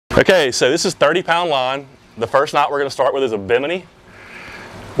Okay, so this is 30-pound line. The first knot we're going to start with is a Bimini.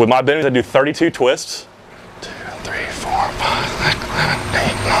 With my Biminis, I do 32 twists. 2, 3, 4, 5, 6, 7, 8,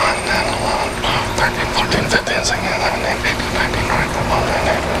 9, 10, 11, 12, 13, 14, 15, 16, 17, 18, 19, 20, 21,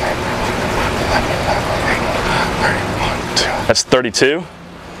 22. That's 32.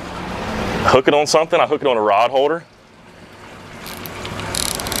 Hook it on something. I hook it on a rod holder.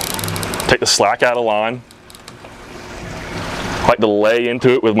 Take the slack out of the line. I like to lay into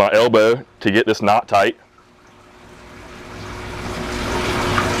it with my elbow to get this knot tight.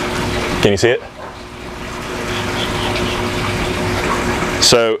 Can you see it?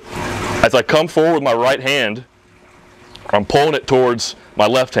 So as I come forward with my right hand, I'm pulling it towards my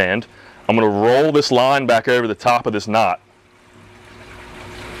left hand. I'm going to roll this line back over the top of this knot.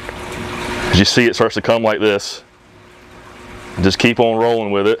 As you see, it starts to come like this. Just keep on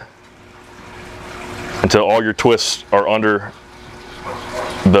rolling with it until all your twists are under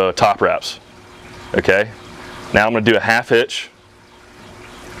the top wraps. Okay, now I'm going to do a half hitch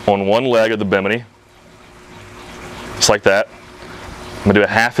on one leg of the Bimini, just like that. I'm going to do a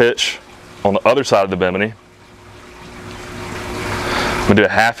half hitch on the other side of the Bimini. I'm going to do a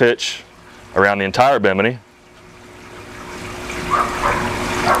half hitch around the entire Bimini.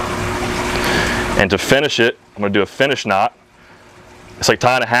 And to finish it, I'm going to do a finish knot. It's like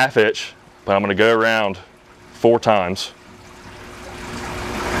tying a half hitch, but I'm going to go around 4 times.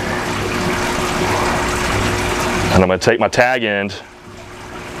 And I'm going to take my tag end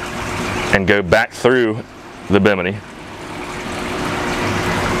and go back through the Bimini.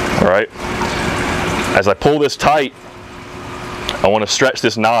 All right. As I pull this tight, I want to stretch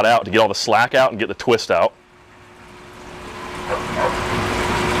this knot out to get all the slack out and get the twist out.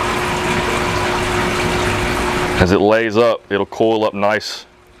 As it lays up, it'll coil up nice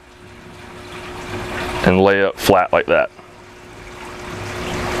and lay up flat like that.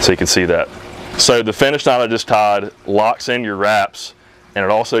 So you can see that. So the finish knot I just tied locks in your wraps, and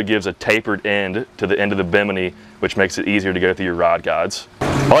it also gives a tapered end to the end of the Bimini, which makes it easier to go through your rod guides.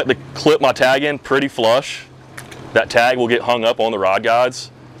 I like to clip my tag in pretty flush. That tag will get hung up on the rod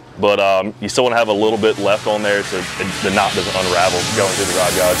guides, but you still want to have a little bit left on there so the knot doesn't unravel going through the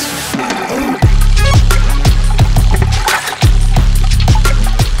rod guides.